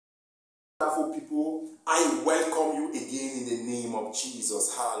Wonderful people, I welcome you again in the name of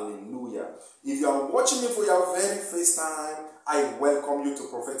Jesus. Hallelujah. If you are watching me for your very first time, I welcome you to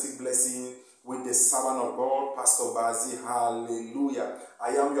Prophetic Blessing with the servant of God, Pastor Bazi. Hallelujah. I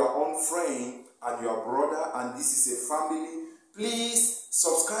am your own friend and your brother, and this is a family. Please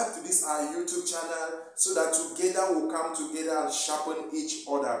subscribe to this our YouTube channel so that together we'll come together and sharpen each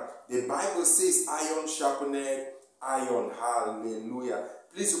other. The Bible says iron sharpeneth iron. Hallelujah.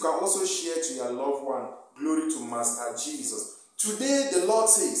 Please, you can also share to your loved one. Glory to Master Jesus. Today, the Lord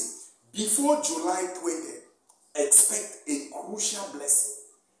says, before July 20th, expect a crucial blessing.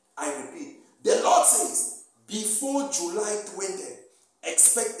 I repeat, the Lord says, before July 20th,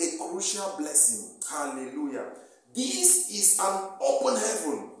 expect a crucial blessing. Hallelujah. This is an open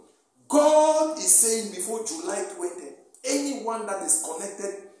heaven. God is saying before July 20th, anyone that is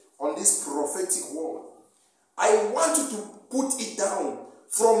connected on this prophetic word, I want you to put it down.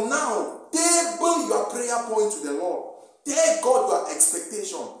 From now, table your prayer point to the Lord. Tell God your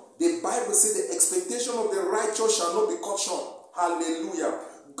expectation. The Bible says the expectation of the righteous shall not be cut short. Hallelujah.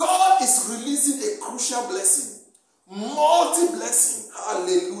 God is releasing a crucial blessing. Multi-blessing.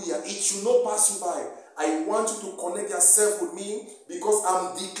 Hallelujah. It should not pass you by. I want you to connect yourself with me because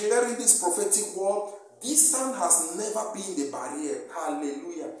I'm declaring this prophetic word. Distance has never been the barrier.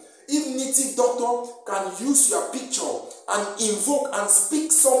 Hallelujah. If native doctor can use your picture and invoke and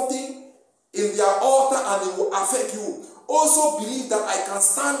speak something in their altar and it will affect you, also believe that I can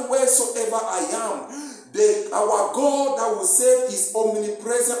stand wheresoever I am. Our God that will save is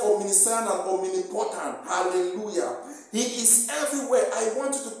omnipresent, omniscient, and omnipotent. Hallelujah. He is everywhere. I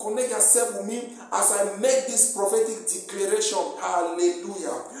want you to connect yourself with me as I make this prophetic declaration.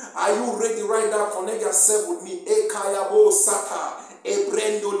 Hallelujah. Are you ready right now? Connect yourself with me. Ekayabo Sata.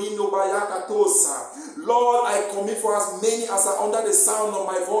 Ebrendolino Bayakatosa. Lord, I commit for as many as are under the sound of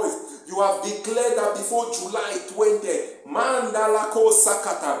my voice. You have declared that before July 20th, Mandalako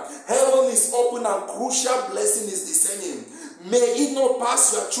Sakata, heaven is open and crucial blessing is descending. May it not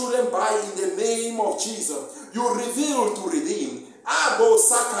pass your children by in the name of Jesus. You reveal to redeem. Abo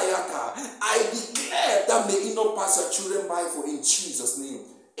Sakayaka. I declare that may it not pass your children by, for in Jesus' name.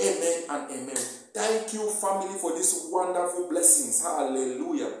 Amen and amen. Thank you, family, for these wonderful blessings.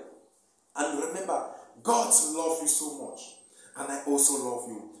 Hallelujah. And remember, God loves you so much. And I also love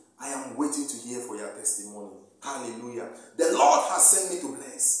you. I am waiting to hear for your testimony. Hallelujah. The Lord has sent me to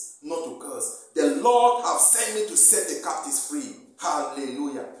bless, not to curse. The Lord has sent me to set the captives free.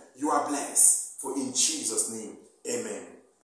 Hallelujah. You are blessed. For in Jesus' name, amen.